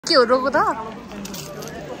के हो रोको त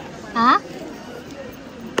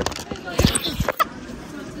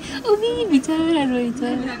बिचरा रहेछ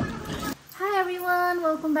high everyone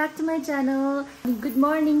welcome back to my channel good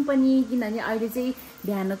morning पनि किनभने अहिले चाहिँ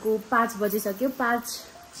बिहानको 5 बजिसक्यो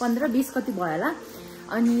 5:15-20 कति भयो होला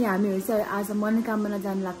अनि हामीहरू चाहिँ आज मनोकामना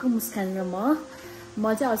जान लाग्यो मुस्कान र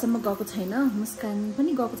म चाहिँ अहिलेसम्म गएको छैन मुस्कान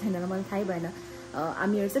पनि गएको छैन र मलाई थाहै भएन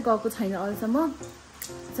हामीहरू चाहिँ गएको छैन अहिलेसम्म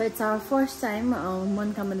so it's our first time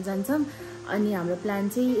मनोकामना जान्छौँ अनि हाम्रो प्लान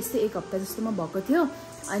चाहिँ यस्तै 1 हप्ता जस्तोमा भएको थियो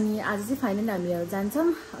अनि आज चाहिँ फाइनली हामीहरू जान्छौँ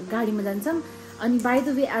गाडीमा जान्छौँ अनि बाई द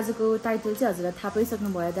वे आजको टाइटल चाहिँ हजुरलाई थाहा पाइसक्नु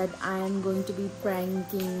भयो that I am going to be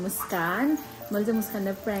प्र्याङ्किङ मुस्कान मैले चाहिँ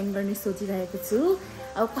मुस्कानलाई प्र्याङ्क गर्ने सोचिरहेको छु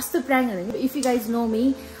अब कस्तो प्र्याङ्क भने if you guys no me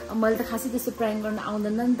मैले त खासै त्यस्तो प्र्याङ्क गर्न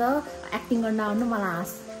आउँदैन नि त एक्टिङ गर्न आउनु मलाई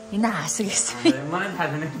हाँसेको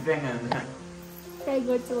ट्राई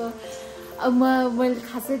गर्छु अब मैले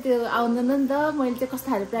खासै त्यो आउँदैन नि त मैले चाहिँ कस्तो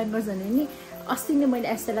खाले प्र्याङ्क गर्छु भने नि अस्ति नै मैले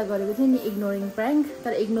एस्टेलाई गरेको थिएँ नि इग्नोरिङ प्र्याङ्क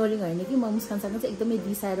तर इग्नोरिङ होइन कि म मुस्कानसँग चाहिँ एकदमै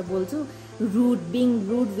रिसाएर बोल्छु being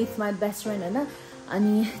rude with my best friend होइन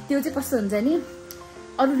अनि त्यो चाहिँ कस्तो हुन्छ नि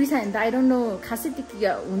अरू रिसायो भने त आई डोन्ट नो खासै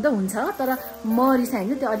त्यो हुँदा हुन्छ तर म रिसायो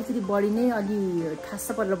भने त्यो अलिकति बढी नै अलि खास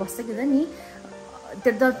परेर बस्छ कि नि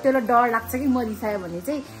त्यसलाई डर लाग्छ कि म रिसायो भने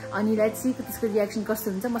चाहिँ अनि लेट्स सी त्यसको रियाक्सन कस्तो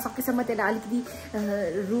हुन्छ म सकेसम्म त्यसलाई अलिकति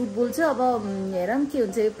रुड बोल्छु अब हेरौँ के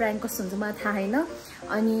हुन्छ यो प्र्याङ्क कस्तो हुन्छ मलाई थाहा छैन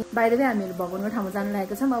अनि बाहिर पनि हामीहरू भगवानको ठाउँमा जानु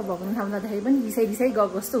लागेको छौँ अब भगवानको ठाउँमा जाँदाखेरि पनि रिसाइ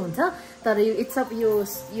गएको जस्तो हुन्छ तर यो इट्स अप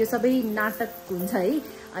यो सबै नाटक हुन्छ है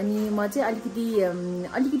अनि म चाहिँ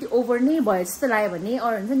अलिकति ओभर नै भयो जस्तो लाग्यो भने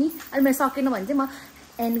अरू हुन्छ नि अहिले मैले सकेन भने चाहिँ म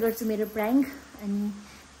एन्ड गर्छु मेरो प्र्याङ्क अनि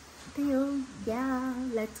त्यही हो या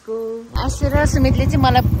लेट्स गो आशु र सुमितले चाहिँ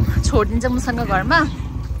मलाई छोडिदिन्छ मुस्कानको घरमा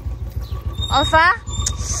अल्फा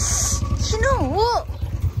किन हो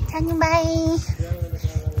थ्याङ्क बाई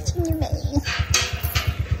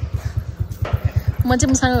म चाहिँ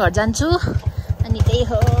मुस्कानको घर जान्छु अनि त्यही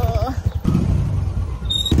हो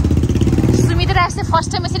सुमित र यस्तै फर्स्ट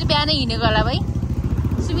टाइम यसरी बिहानै हिँडेको होला भाइ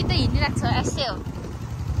सुमित त हिँडिरहेको छ यस्तै हो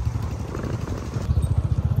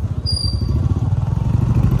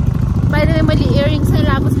बाहिर मैले इयरिङ्स नै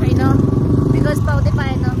लगाएको छैन बिकज पाउँदै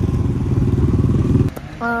पाएन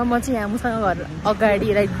म चाहिँ यहाँ मुस्कानको घर अगाडि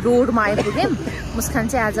लाइक रोडमा आइपुगेँ मुस्कान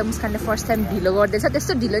चाहिँ आज मुस्कानले फर्स्ट टाइम ढिलो गर्दैछ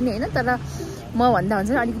त्यस्तो ढिलो नि होइन तर म भन्दा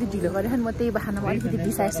हुन्छ अलिकति ढिलो गरेर म त्यही बहानामा अलिकति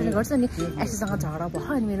रिसाएसन गर्छु अनि एसीसँग झगडा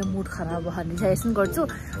भयो अनि मेरो मुड खराब भयो भने रिसाएसन गर्छु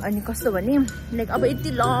अनि कस्तो भने लाइक अब यति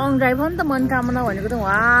लङ ड्राइभ हो नि त मनोकामना भनेको त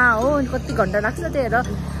वहाँ हो अनि कति घन्टा लाग्छ त्यही भएर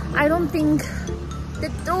आई डोन्ट थिङ्क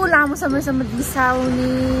त्यत्रो लामो समयसम्म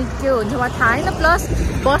रिसाउने के हुन्छ मलाई थाहा होइन प्लस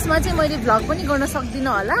बसमा चाहिँ मैले भ्लग पनि गर्न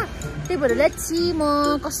सक्दिनँ होला त्यही भएर लेट्स सी म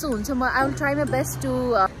कस्तो हुन्छ म I will try my best to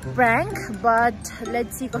prank but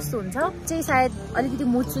let's see कस्तो हुन्छ चाहिँ सायद अलिकति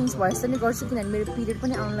मुड स्विङ्स भए जस्तो नै गर्छु किनभने मेरो पिरियड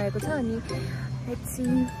पनि आउनु लागेको छ अनि लेट्स सी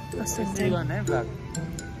कस्तो हुन्छ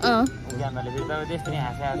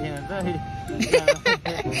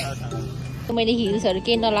मैले हिल्सहरू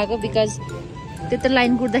केही नलागो बिकज त्यत्रो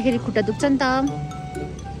लाइन कुर्दाखेरि खुट्टा दुख्छ नि त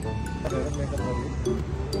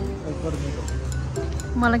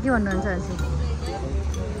मलाई के भन्नुहुन्छ अझै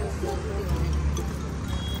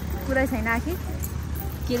पुरै छैन आखिर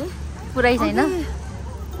के रे पुरै छैन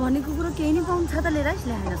भनेको कुरो केही नै पाउनु छ त लिएर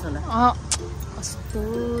ल्याएनस् होला कस्तो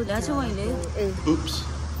ल्याएको छु मैले ए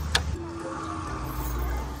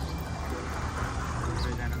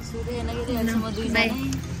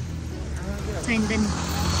छैन त नि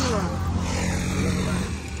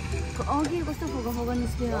अघि कस्तो फोका फोका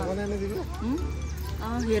निस्क्यो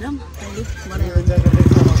हेरौँ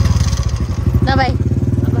ल भाइ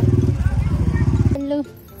हेलो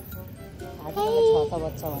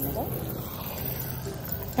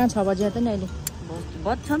कहाँ 6 बजे त नि अहिले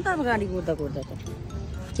बज्छ नि त अब गाडी कुर्दा त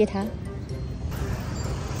के थाहा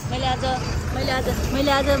मैले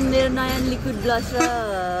आज मेरो नयाँ लिक्विड ब्लस र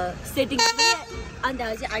सेटिङ अन्त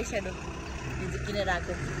चाहिँ आई स्याडो किनेर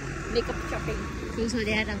आएको मेकअप सपिङ युज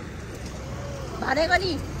गरेर भनेको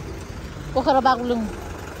नि पोखरा बागलुङ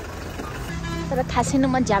तर थाहा छैन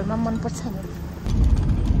म झ्यालमा मनपर्छ नि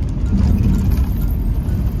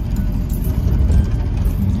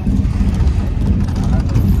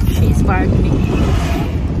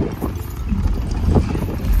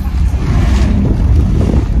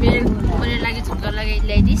मेरो लागि झुम्का लगाइ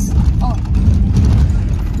ल्याइदिस्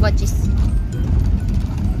पच्चिस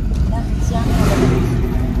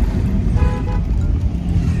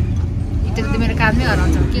इत्यादि मेरो काममै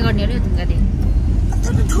हराउँछ के गर्ने अरे झुम्काले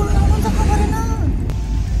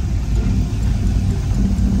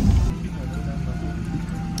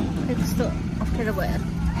त्यस्तो अप्ठ्यारो भयो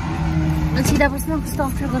सिधा बस्नु कस्तो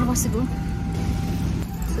अप्ठ्यारो गरेर बसेको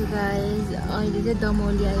गाइज अहिले चाहिँ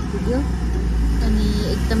दमौली आइपुग्यो अनि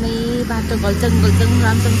एकदमै बाटो घल्चङ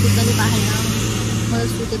राम्रोसँग सुत्नै पाएन म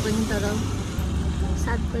सुते पनि तर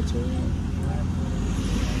 7 बजे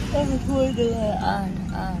यहाँ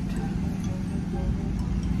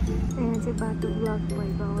चाहिँ बाटो ब्लक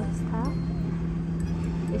भएको अवस्था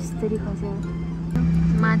यसरी खस्यो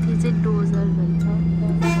माथि चाहिँ डोजर भन्छ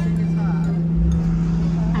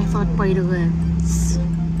आइफट पहिरो गयो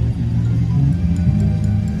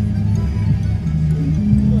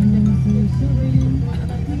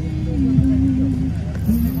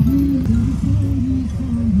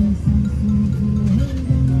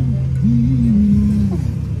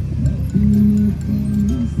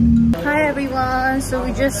So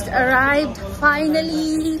we just arrived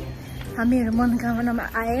finally. हामीहरु मनोकामनामा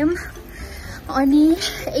आयौं अनि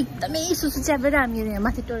एकदमै सुसु च्यापेर हामीहरु यहाँ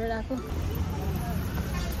माथि टोरेर आएको.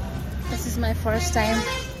 This is my first time.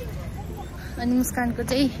 अनि मुस्कानको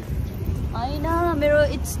चाहिँ हैन मेरो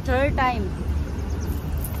it's third time.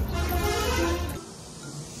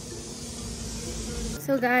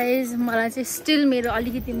 So guys मलाई चाहिँ still मेरो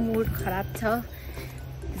अलिकति मुड खराब छ.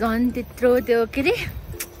 झन् त्यत्रो त्यो के रे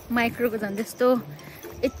माइक्रोको झन् त्यस्तो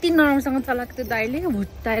यति नराम्रोसँग चलाएको त्यो दाइले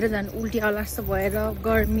भुत्ताएर झन् उल्टी आउला जस्तो भएर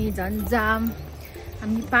गर्मी झन् जाम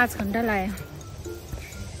हामी 5 घण्टा लाग्यो.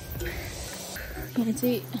 यहाँ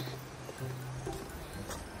चाहिँ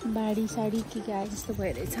बाडी साडी के आए जस्तो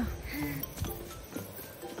भइरहेछ.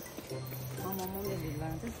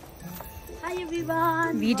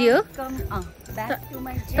 भिडियो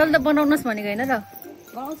तल त बनाउनुहोस् भनेको होइन र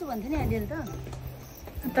बनाउँछु भन्थे नि अहिले त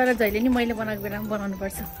तर जहिले नि मैले बनाएको बेलामा बनाउनु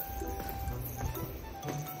पर्छ.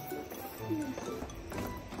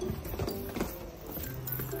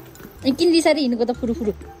 किन बिसारी हिँडेको त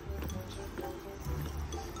फुरुफुरु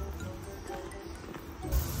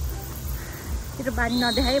तेरो बानी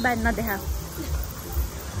नदेखा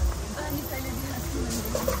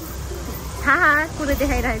थाहा कुरो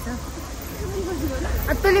देखाइरहेछ.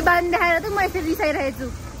 तैँले बानी देखाएर त म यसरी रिसाइरहेको छु.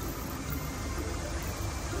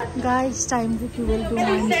 गाइस टाइम चाहिँ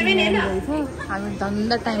 12:09 भएछ. हामी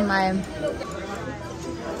धन्दा टाइममा आयौँ.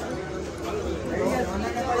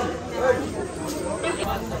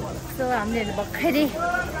 सो हामीले भर्खरै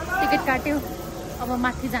टिकट काट्यो अब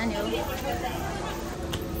माथि जाने हो.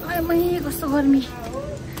 मै कस्तो गर्मी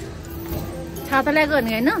छाता ल्याएको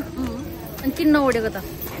भने होइन अनि किन नउडेको त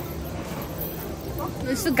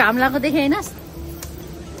यस्तो घाम लागेको देखेँ होइन.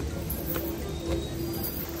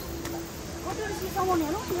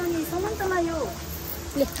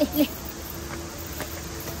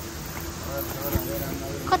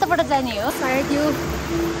 कताबाट जाने हो सायद यो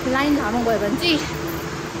लाइन लामो गयो भने चाहिँ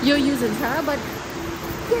यो युज हुन्छ बट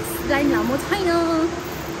यस लाइन लामो छैन.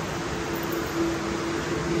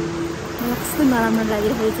 मलाई कस्तो नराम्रो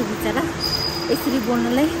लागिरहेको छ बिचरा यसरी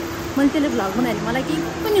बोल्नलाई. मैले त्यसले भ्लग बनाएर मलाई केही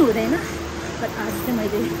पनि हुँदैन बट आज चाहिँ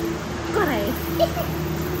मैले कराएँ.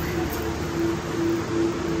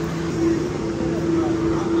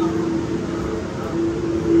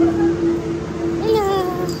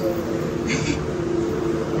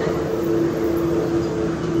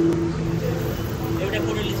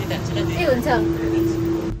 हुन्छ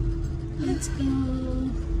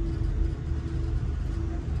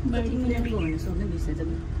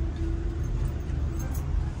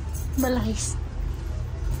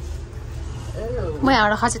म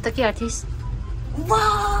यहाँबाट खसे त के आर्थिस्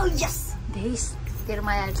तेरो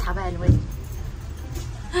माया थाहा भइहाल्यो मैले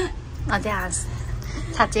त्यहाँ हाँस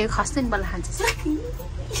छाँचेको खस्नु नि बल्ल खान्छस्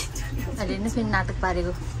अहिले नै फेरि नाटक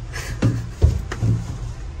पारेको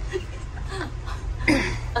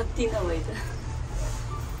अति नभए त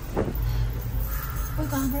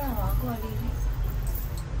कहाँबाट हावाको अलिअलि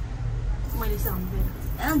मैले सम्झेँ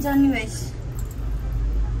जान्ने भएछ.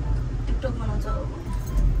 टिकटक बनाउँछ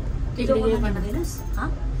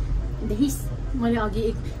देखिस् मैले अघि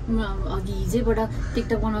हिजैबाट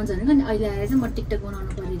टिकटक बनाउँछ भने नि अहिले आएर चाहिँ म टिकटक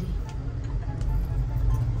बनाउनु पऱ्यो अरे.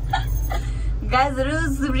 गाइजहरु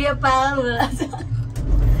सुप्रिया पागल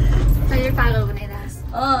तैँले पागल बनाइरहेछ.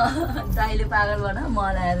 दाइले पागल बना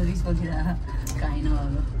मलाई आएर रिस उठिरह काहीँ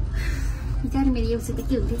नभएको बिचारी मेरो एउटै त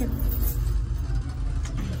के हुन्थ्यो त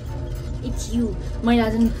इट्स यु. मैले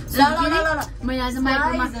आज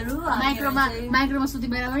माइक्रोमा सुति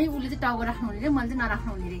बेला पनि उसले चाहिँ टाउको राख्नु हुने रे मैले चाहिँ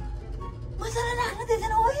नराख्नु हुने रे.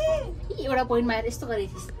 एउटा पोइन्टमा आएर यस्तो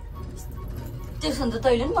गरेको थिइस्. त्यसो भने त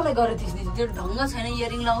तैँले नि मलाई गरेको थिइस् नि त्यो ढङ्ग छैन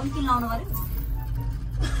इयरिङ लाउनु किन लाउनु पर्यो.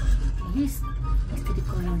 यसरी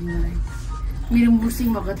कराउने मलाई मेरो मुसिङ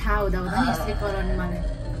भएको थाहा हुँदा हुँदा नि यसरी कराउने मलाई.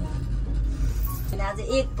 आज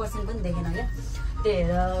 1% पनि देखेन क्या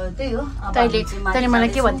त्यही हो. तैँले मलाई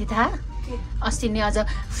के भन्थ्यो थाहा अस्ति नै अझ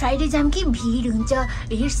फ्राइडे जाम कि भिड हुन्छ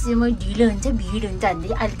हेर्स म ढिलो हुन्छ भिड हुन्छ भन्दै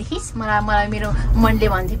अहिले देखिस् मलाई मेरो मनले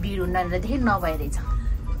भन्थ्यो भिड हुन्न भनेर देखेँ नभइरहेछ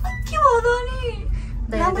के भयो नि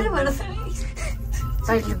राम्रै भएर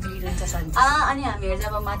कहिले भिड हुन्छ सन्च अनि हामीहरू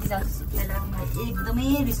जब माथि जान्छौँ बेलामा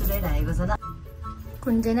एकदमै रिस उठाइरहेको छ त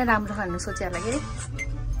कुन चाहिँ नै राम्रो खानु सोचे होला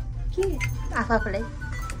के आफूलाई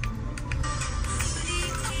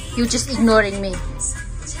You just ignoring me.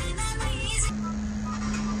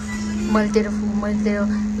 मैले तेरो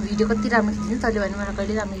भिडियो कति राम्रो खिच्दिनँ तैँले भने मलाई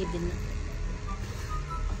कहिले राम्रो खिच्दिनँ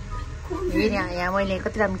हेर यहाँ मैले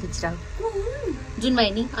कति राम्रो खिचिरहेको जुन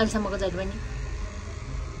भयो नि अहिलेसम्मको जहिले पनि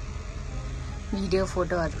भिडियो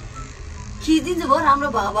फोटोहरू खिचिदिन्छ भयो राम्रो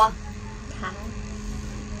भयो अब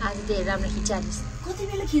आज धेरै राम्रो खिचिहालिस् कति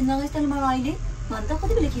बेला खिच्न गएस् तैँले मलाई अहिले भन त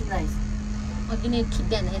कति बेला खिच्न आइस् अघि नै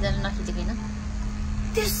खिच्दै हाल्दा नखिचेको होइन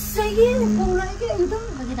त्यसै के पौराइ के एकदम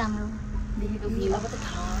कति राम्रो देखेको भ्यू अब त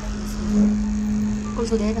थाहा को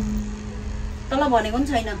सोधेर तँलाई भनेको पनि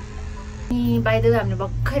छैन बाइ द वे हामीले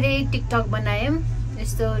भर्खरै टिकटक बनायौँ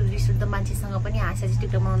यस्तो रिस उठ्दो मान्छेसँग पनि हाँसेर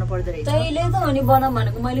टिकटक बनाउनु पर्दो रहेछ तैँले त अनि बनाऊँ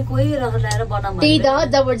भनेको मैले कोही रगत ल्याएर बनाऊँ त्यही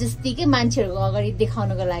त जबरजस्ती के मान्छेहरूको अगाडि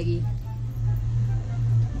देखाउनको लागि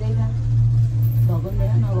भगवान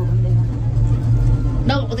देखा नभगवान देखा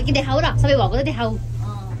नभएको त के देखाऊ र सबै भएको त देखाऊ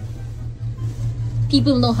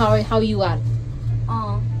People know how you are.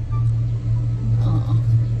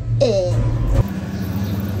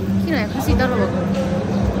 किन खुसी डर भएको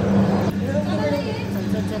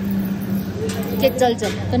के चल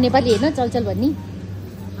त नेपाली हेर्न चल भन्ने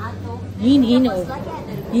हिँड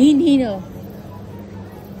हो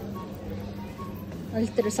अलिक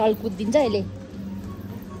तेरो सल कुदिन्छ अहिले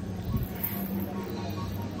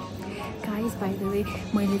बाइ द वे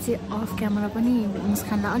मैले चाहिँ अफ क्यामेरा पनि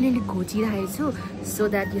मुस्कानलाई अलिअलि घोचिरहेको छु सो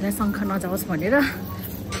द्याट यसलाई शङ्ख नजाओस् भनेर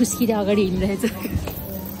ठुस्किँदै अगाडि हिँडिरहेको छु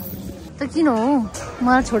त किन हो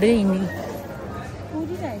मलाई छोडेर हिँड्ने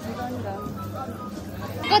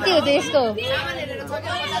कति हो त यसको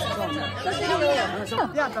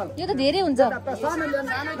यो त धेरै हुन्छ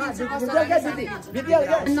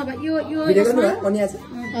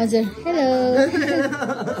हजुर हेलो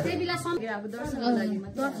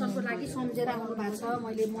दर्शनको लागि सम्झेर आउनु भएको छ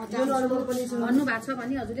मैले भन्नु भएको छ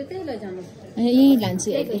भने हजुरले त्यही लैजानु यहीँ लान्छु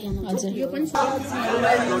हजुर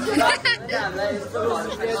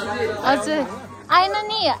हजुर आएन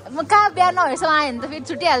नि म कहाँ बिहान नभएसम्म आयो भने त फेरि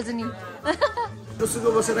छुटिहाल्छु नि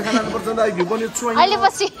अहिले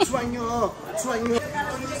पछि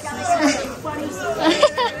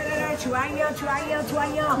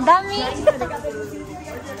दामी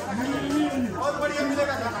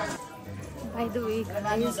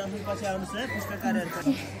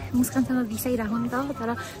मुस्कानसँग बिसाइरहेको नि त तर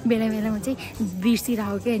बेला बेलामा चाहिँ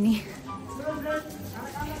बिर्सिरहेको क्या नि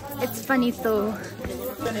इट्स फनी तो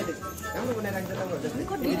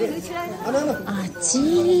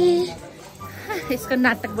यसको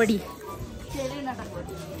नाटक बढी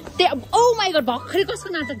ओ माइ गॉड भर्खरै कसको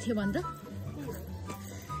नाटक थियो भन्छ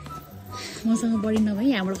मसँग बढी नभए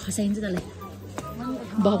यहाँबाट खसाइन्छ तँलाई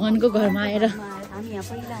भगवानको घरमा आएर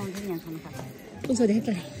कसो देख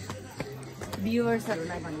तँलाई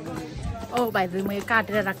भ्युअर्सहरूलाई भन्नु ओ भाइ म यो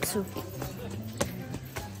काटेर राख्छु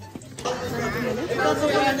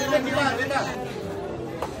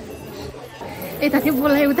यता थियो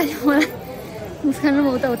बोलायो उता थियो मलाई मुस्कान म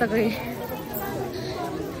उता गएँ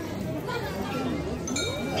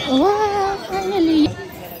फाइनली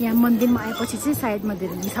यहाँ मन्दिरमा आएपछि चाहिँ सायद म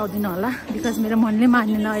धेरै बिसाउँदिनँ होला बिकज मेरो मनले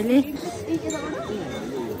मान्दैन अहिले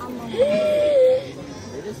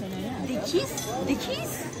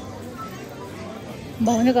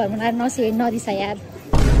भाउनु घरमा आएर नदिसा यार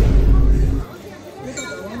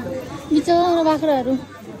बिचरा बाख्राहरू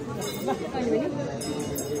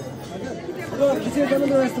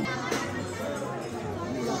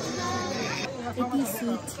यति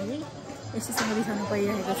स्विट चाहिँ यस्तोसँग बिसाउनु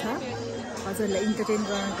परिरहेको छ हजुरलाई इन्टरटेन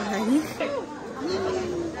गर्नको लागि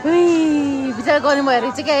विचार गर्नुभयो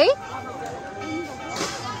रहेछ क्या है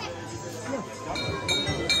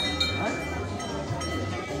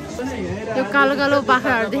त्यो कालो कालो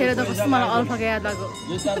बाख्राहरू देखेर त कस्तो मलाई अल्फाको याद आएको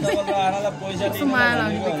कस्तो माया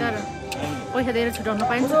लाग्ने बिचरा पैसा दिएर छुट्याउनु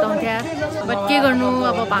पाइन्छ छुट्याउँथ्यो यार बट के गर्नु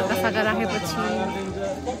अब भाका साका राखेपछि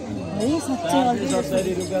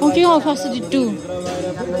के फर्स्ट टु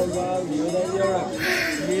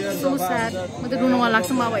सो स्याड म त रुनु मन लाग्छ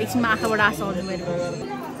म अब एकछिनमा आँखाबाट आँसु आउँछ मेरो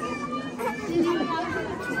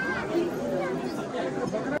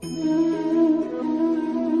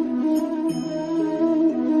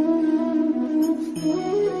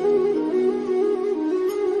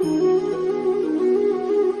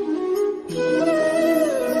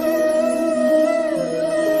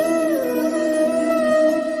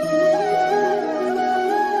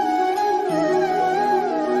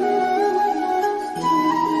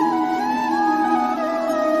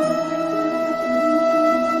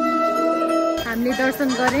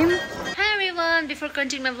दर्शन गऱ्यौँ। Hi everyone, before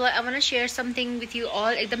continuing my vlog, I want to share something with you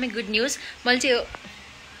all. एकदमै गुड न्युज। मैले चाहिँ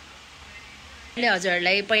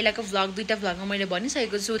हजुरहरूलाई पहिलाको भ्लग दुईटा भ्लगमा मैले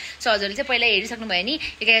भनिसकेको छु। सो हजुरले चाहिँ पहिला हेरिसक्नु भयो नि,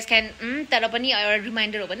 यु गाइज क्यान तर पनि एउटा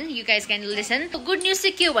रिमाइन्डर हो भने you guys can listen. Good news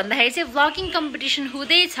चाहिँ के हो भन्दाखेरि चाहिँ भ्लगिङ कम्पिटिसन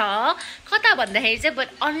हुँदैछ। कता भन्दाखेरि चाहिँ but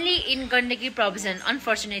only in Gandaki provision.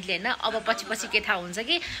 Unfortunately होइन, अब पछि के थाहा हुन्छ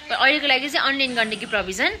कि, अहिलेको लागि चाहिँ अन्ली इन गण्डकी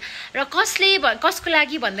प्रोभिजन। र कसको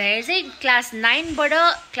लागि भन्दाखेरि चाहिँ क्लास 9बाट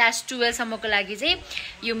क्लास 12 सम्मको लागि चाहिँ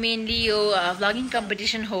यो मेनली यो भ्लगिङ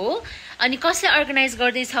कम्पिटिसन हो। अनि कसले अर्गनाइज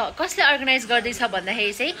गर्दैछ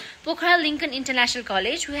भन्दाखेरि चाहिँ Pokhara Lincoln international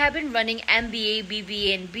college who have been running MBA,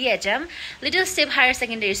 BBA and BHM, little step higher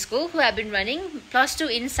secondary school who have been running +2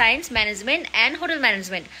 in science management and hotel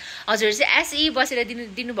management. हजुर चाहिँ SE बसेर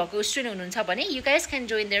दिनुभएको स्टुडेन्ट हुनुहुन्छ भने you guys can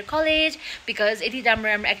join there college because यति राम्रो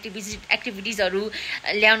एक्टिभिटिजहरू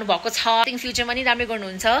ल्याउनु भएको छ। थिङ्क फ्युचरमा नि राम्रै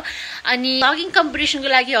गर्नुहुन्छ। अनि भ्लगिङ कम्पिटिसनको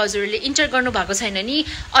लागि हजुरहरूले इन्टर गर्नुभएको छैन नि,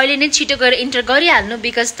 अहिले नै छिटो गएर इन्टर गरिहाल्नु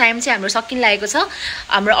बिकज टाइम चाहिँ हाम्रो सकिन लागेको छ।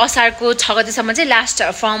 हाम्रो असारको 6 गतेसम्म चाहिँ लास्ट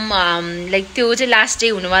फर्म लाइक त्यो चाहिँ लास्ट डे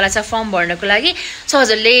हुनुवाला छ फर्म भर्नको लागि। सो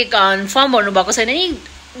हजुरले फर्म भर्नुभएको छैन नि,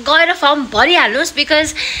 गएर फर्म भरिहाल्नुहोस्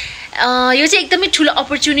बिकज यो चाहिँ एकदमै ठुलो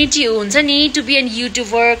अपर्च्युनिटी हुन्छ नि टु बी एन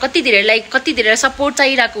युट्युबर। कति धेरै सपोर्ट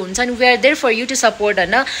चाहिरहेको हुन्छ नि, we are there for you to support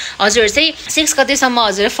होइन। हजुर चाहिँ 6 गतेसम्म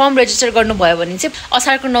हजुरले फर्म रेजिस्टर गर्नुभयो भने चाहिँ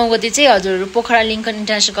असारको 9 गते चाहिँ हजुरहरू पोखरा लिङ्कन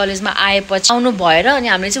इन्टरनेसनल कलेजमा आएपछि आउनु भएर अनि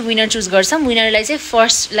हामीले चाहिँ विनर चुज गर्छौँ। विनरलाई चाहिँ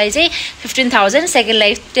फर्स्टलाई चाहिँ 15,000,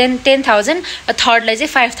 सेकेन्डलाई 10,000 र थर्डलाई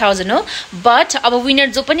चाहिँ 5,000 हो। बट अब विनर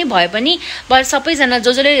जो पनि भए पनि बट सबैजना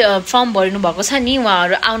जसले फर्म भरिनु भएको छ नि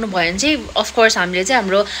उहाँहरू आउनुभयो भने चाहिँ अफकोर्स हामीले चाहिँ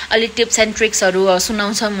हाम्रो टिप्स एन्ड ट्रिक्सहरू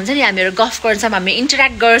सुनाउँछौँ, हुन्छ नि, हामीहरू गफ गर्छौँ, हामी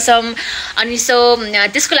इन्टरेक्ट गर्छौँ। अनि सो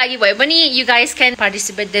त्यसको लागि भए पनि you guys can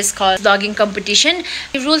participate this vlogging competition.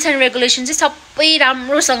 Rules and regulation चाहिँ सबै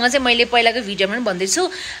राम्रोसँग चाहिँ मैले पहिलाको भिडियोमा पनि भन्दैछु,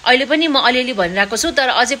 अहिले पनि म अलिअलि भनिरहेको छु।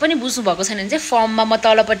 तर अझै पनि बुझ्नु भएको छैन भने चाहिँ फर्ममा म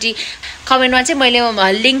तलपट्टि कमेन्टमा चाहिँ मैले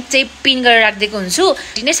लिङ्क चाहिँ पिन गरेर राखिदिएको हुन्छु।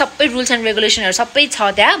 नै सबै रुल्स एन्ड रेगुलेसनहरू सबै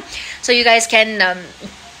छ त्यहाँ। So you guys can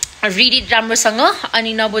read it राम्रोसँग।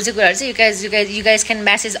 अनि नबुझेको कुराहरू चाहिँ you guys can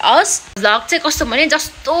message us. Vlog चाहिँ कस्तो भने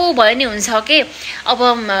जस्तो भयो नि हुन्छ कि अब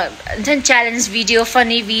हुन्छ नि challenge video,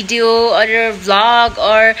 funny video or vlog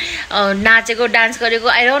or नाचेको डान्स गरेको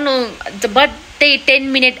आई डोन्ट नो, बट त्यही 10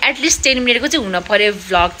 मिनट एटलिस्ट 10 मिनटको चाहिँ हुन पर्यो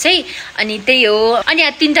भ्लग चाहिँ। अनि त्यही हो। अनि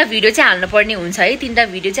 3टा भिडियो चाहिँ हाल्नुपर्ने हुन्छ है, 3टा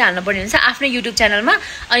भिडियो चाहिँ हाल्नुपर्ने हुन्छ आफ्नो युट्युब च्यानलमा।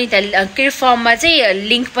 अनि त्यहाँ के फर्ममा चाहिँ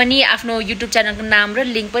लिङ्क पनि आफ्नो युट्युब च्यानलको नाम र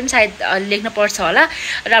लिङ्क पनि सायद लेख्नुपर्छ होला।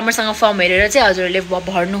 राम्रोसँग फर्म हेरेर चाहिँ हजुरहरूले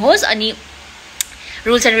भर्नुहोस्। अनि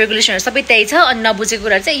रुल्स एन्ड रेगुलेसनहरू सबै त्यही छ। अनि नबुझेको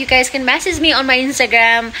कुराहरू चाहिँ you guys can message me on my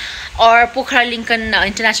Instagram और पोखरा लिङ्कन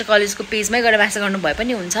इन्टरनेसनल कलेजको पेजमै गएर म्यासेज गर्नुभए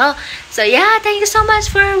पनि हुन्छ। So yeah thank you so much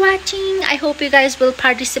for watching. I hope you guys will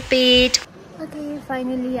participate. Okay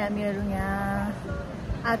finally हामीहरू यहाँ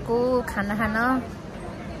आएको खाना खान।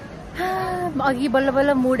 अघि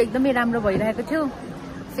बल्ल मुड एकदमै राम्रो भइरहेको थियो,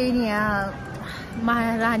 फेरि यहाँ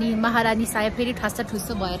महारानी साहेब फेरि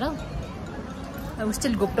ठुस्सो भएर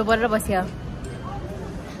स्टिल घोप्टो परेर बस्यो।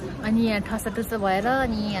 अनि यहाँ ठुस्सो भएर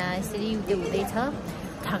अनि यहाँ यसरी त्यो हुँदैछ।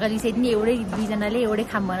 ढाका रिसाइड नि एउटै दुईजनाले एउटै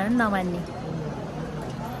खाम भनेर नमान्ने।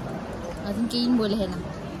 अझै केही पनि बोलेन।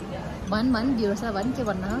 भन् बिर्स भन् के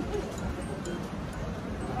भन्न।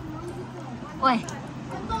 ओए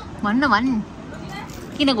भन्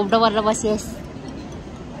किन घुप्टो गरेर बसिएस्?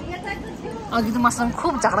 अघि त मसँग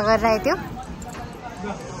खुब झगडा गरिरहेको थियो।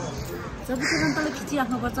 सबैजना तल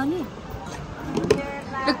खिचिराख्नुपर्छ नि।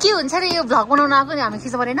 के हुन्छ र यो भ्लग बनाउन आएको नि हामी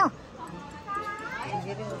खिच्नु परेन?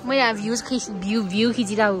 मैले भ्यू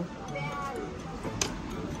खिचिरहेको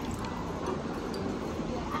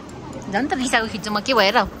झन् त रिसाको खिच्छु म। के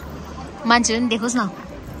भएर मान्छेहरू पनि देखोस् न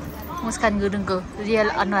मुस्कान गुरुङको रियल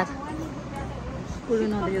अनुहार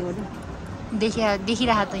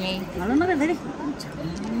देखिरहेको त यहीँ।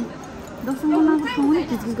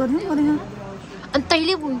 अनि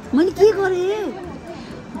तैँले मैले के गरेँ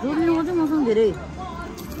मसँग धेरै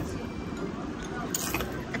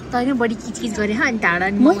तैँले बढी किचकिच गरेँ अनि टाढा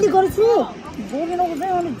मैले गर्छु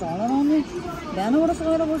ध्यानबाट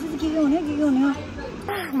सघाएर बसेपछि के हुने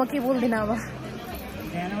म के बोल्दिनँ अब।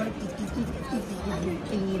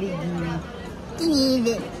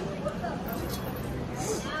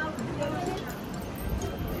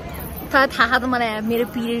 तर थाहा त मलाई मेरो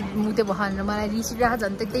पिरियड मुते भयो भनेर मलाई रिसिरहेको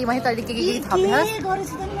झन् त्यही माथि तैँले के थपेर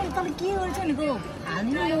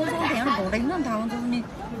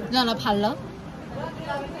ल फाल्ल।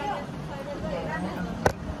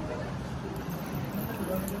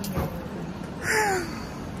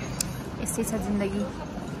 यस्तै छ जिन्दगी।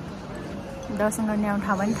 दर्शन गर्ने आउने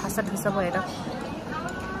ठाउँमा पनि ठुस्सो भएर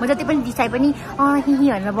म जति पनि दिसाए पनि हिही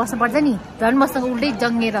भनेर बस्नुपर्छ नि झन् मसँग उल्टै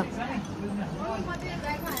जङ्गेर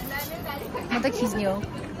म त खिच्ने हो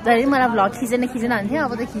जहिले मलाई भ्लग खिचेन भन्थ्यो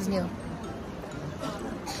अब त खिच्ने हो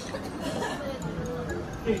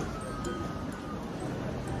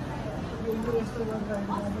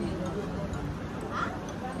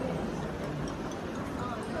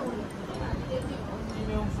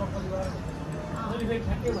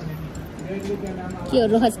के हो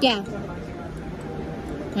रोहस क्या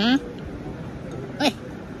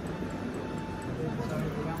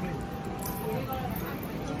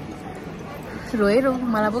रोए रो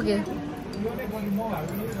मलाई बोक्यो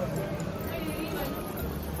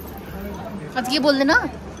अझ के बोल्दैन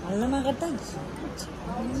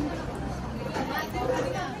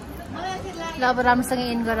ल अब राम्रोसँग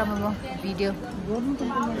एन्ड गर म भिडियो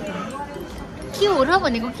के हो र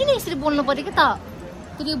भनेको किन यसरी बोल्नु पर्यो कि त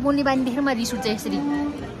फेरि बोल्ने बानी देखेर म रिस उठ्छ यसरी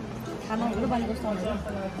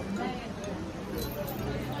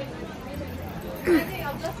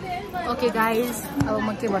ओके गाइज अब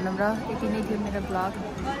म के भनौँ र यति नै थियो मेरो भ्लग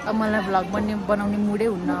अब मलाई भ्लग बनाउने मुडै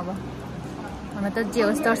हुन्न अब हुन त जे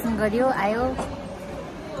होस् दर्शन गऱ्यो आयो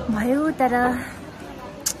भयो तर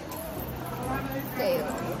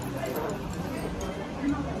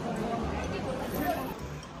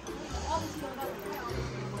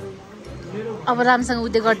अब राम्रोसँग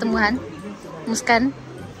उदय गर्छ मुस्कान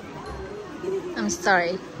आम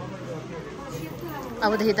सरी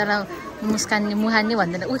अबदेखि तर मुस्कान मुहान नै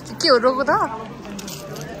भन्दैन ऊ के हो रोको त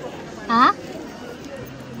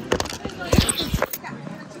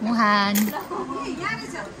मुहान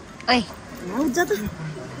ओइ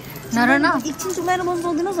नर न एकछिन चुलाएर बस्नु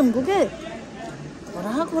सक्दैनस् भनेको के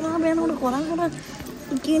खोरा बिहान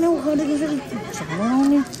के नै उखाउँदै त्यसरी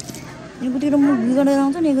झलाउने एकोतिर म बिगाडेर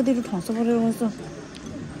आउँछ नि एकोतिर ठस परेर बस्छ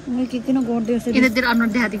मैले के किन गर्दै यसरी यतातिर अनुहार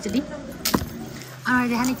देखाएको एकचोटि अनुहार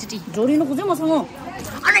देखाने एकचोटि जोडिनु खोज्यो मसँग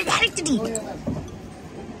अनुहार देखाने एकचोटि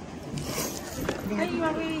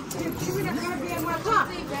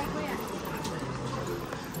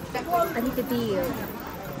अलिकति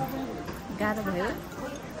गाह्रो भयो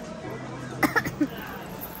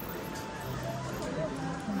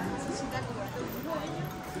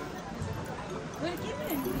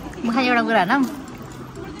म खाने एउटा कुरा होइन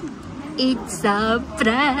इट्स अ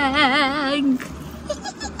प्राङ्क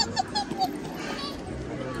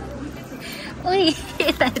ओइ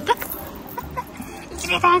यता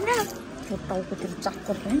यता टाउकोतिर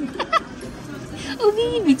चक्कर पनि उभी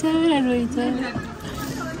बिचरा रहेछ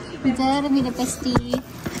बिचरा मेरो पेस्टी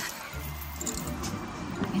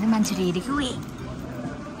होइन मान्छेले हेरेको ए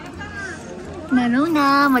नरौ न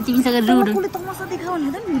म तिमीसँग रुड तमासा देखाउ भने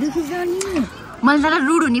त भिडियो खिच्दा नि मैले तँलाई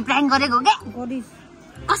रुड हुने प्राङ्क गरेको क्या गरिस्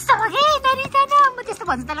कस्तो भयो के नानी जान म त्यस्तो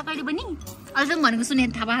भन्छु तँलाई कहिले पनि अहिले त भनेको सुने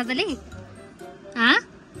थाहा पाएको तँले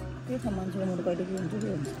के छ मान्छे म कहिले के हुन्छ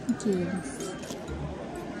के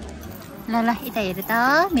ल ल यता हेर त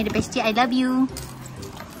मेरो बेस्टी आई लभ यु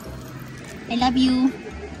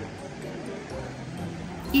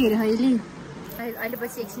के हेर अहिले अहिले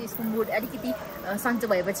पछि एकछिन यसको मुड अलिकति सन्चो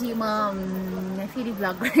भएपछि म फेरि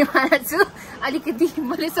भ्लग गर्ने वाला छु अलिकति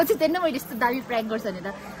मैले सोचेको थिएन मैले यस्तो दामी प्राङ्क गर्छु भनेर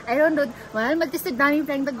आई डोन्ट नो मलाई मैले त्यस्तो दामी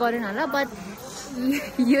प्राङ्क त गरेन होला बट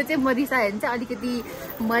यो चाहिँ म रिसायो भने चाहिँ अलिकति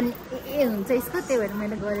मन हुन्छ यसको त्यही भएर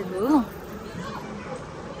मैले गरेको हो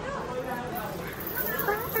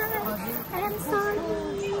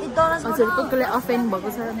हजुर को कोले अफेन्ड भएको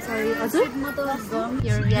छ सरी हजुर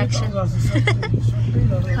your reaction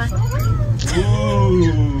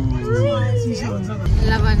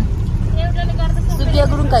सुप्रिया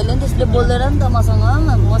गुरुङ कहिले पनि त्यसले बोल्दैन नि त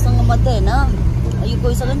मसँग मात्रै होइन यो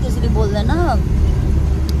कोहीसँग पनि त्यसरी बोल्दैन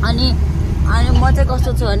अनि म चाहिँ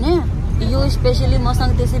कस्तो छु भने यो स्पेसली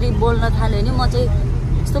मसँग त्यसरी बोल्न थाल्यो भने म चाहिँ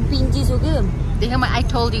यस्तो पिन्ची छु कि I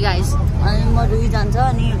told you guys अनि म रुइजान्छ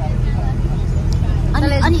अनि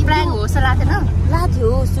प्राङ्क हो जस्तो लाग्थ्यो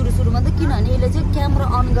सुरुमा त किनभने यसले चाहिँ क्यामेरा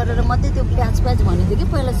अन गरेर मात्रै त्यो प्याच भनिदियो कि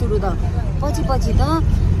पहिला सुरु त पछि त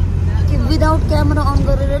कि विदाउट क्यामेरा अन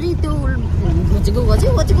गरेर नि त्यो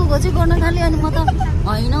घोचेको गर्न थाल्यो अनि म त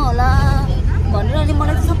होइन होला भनेर अनि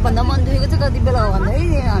मलाई चाहिँ सबभन्दा मन दुखेको चाहिँ कति बेला हो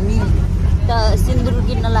भन्दाखेरि हामी त सिन्दुर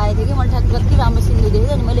किन्न लागेको थियो कि मैले ठ्याक्क कति राम्रो सिन्दुर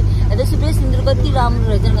देखेँ अनि मैले यता सुप्रिया सिन्दुर कति राम्रो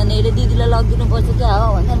रहेछ भने यसले दिदीलाई लगिदिनुपर्छ क्या हो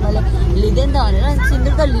भने मैले लिँदैन त भनेर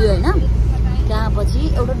सिन्दुर त लियो होइन त्यहाँपछि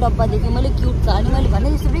एउटा डब्बा देखेँ मैले क्युट छ अनि मैले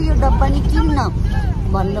भने सुप्रिया यो डब्बा नि किन्न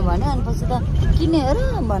भनेर भने अनि पछि त किने हेर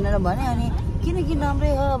भनेर भने अनि किन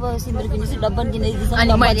राम्रै हो अब सिन्दुर किनेछु डब्बा किनेछु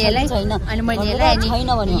छैन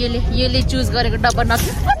भने यसले चुज गरेको डब्बा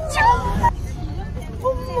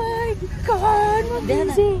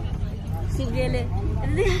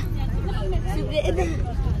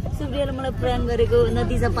सुप्रियाले मलाई प्राङ्क गरेको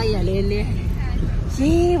नतिजा पाइहाल्यो यसले के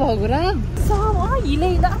भएको र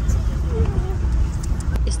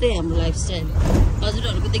यस्तै हाम्रो लाइफस्टाइल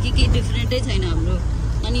हजुरहरूकोदेखि केही डिफ्रेन्टै छैन हाम्रो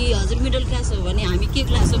अनि हजुर मिडल क्लास हो भने हामी के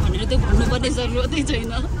क्लास हो भनेर त्यो भन्नुपर्ने जरुरतै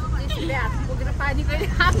छैन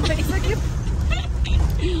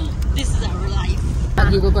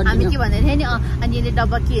हामी के भन्दै थियौँ नि अनि यसले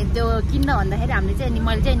डब्बा त्यो किन्न भन्दाखेरि हामीले चाहिँ अनि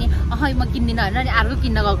मैले चाहिँ नि म किन्दिनँ होइन अनि अर्को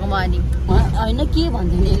किन्न गएको म अनि होइन के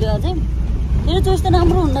भन्थ्यो नि यसले अझै मेरो चोइस त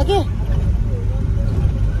राम्रो हुन्न के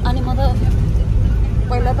अनि म त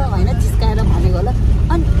पहिला त होइन जिस्काएर भनेको होला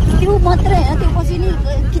अनि त्यो मात्रै होइन त्यो पछि नि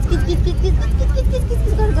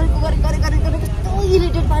गरेर कस्तो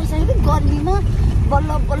इरिटेट पारिसक्यो कि गर्मीमा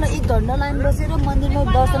बल्ल बल्ल 1 घन्टा लाइन बसेर मन्दिरमा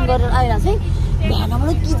दर्शन गरेर आइरहेको चाहिँ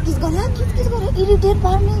बिहानबाट किचकिच गरेर इरिटेट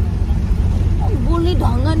पार्ने बोल्ने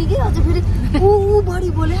ढङ्ग नि के अझ फेरि ऊ बढी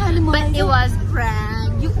बोल्यो अनि मलाई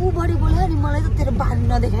यो ऊ बढी बोल्यो अनि मलाई त तेरो बानी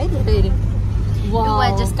नदेखाइ धेरै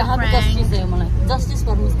जस्टिस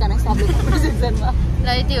फर मुस्कान ल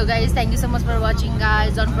यति हो guys thank you so much for watching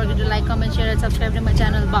guys don't forget to like comment share and subscribe to my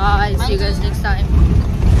channel by C you guys next time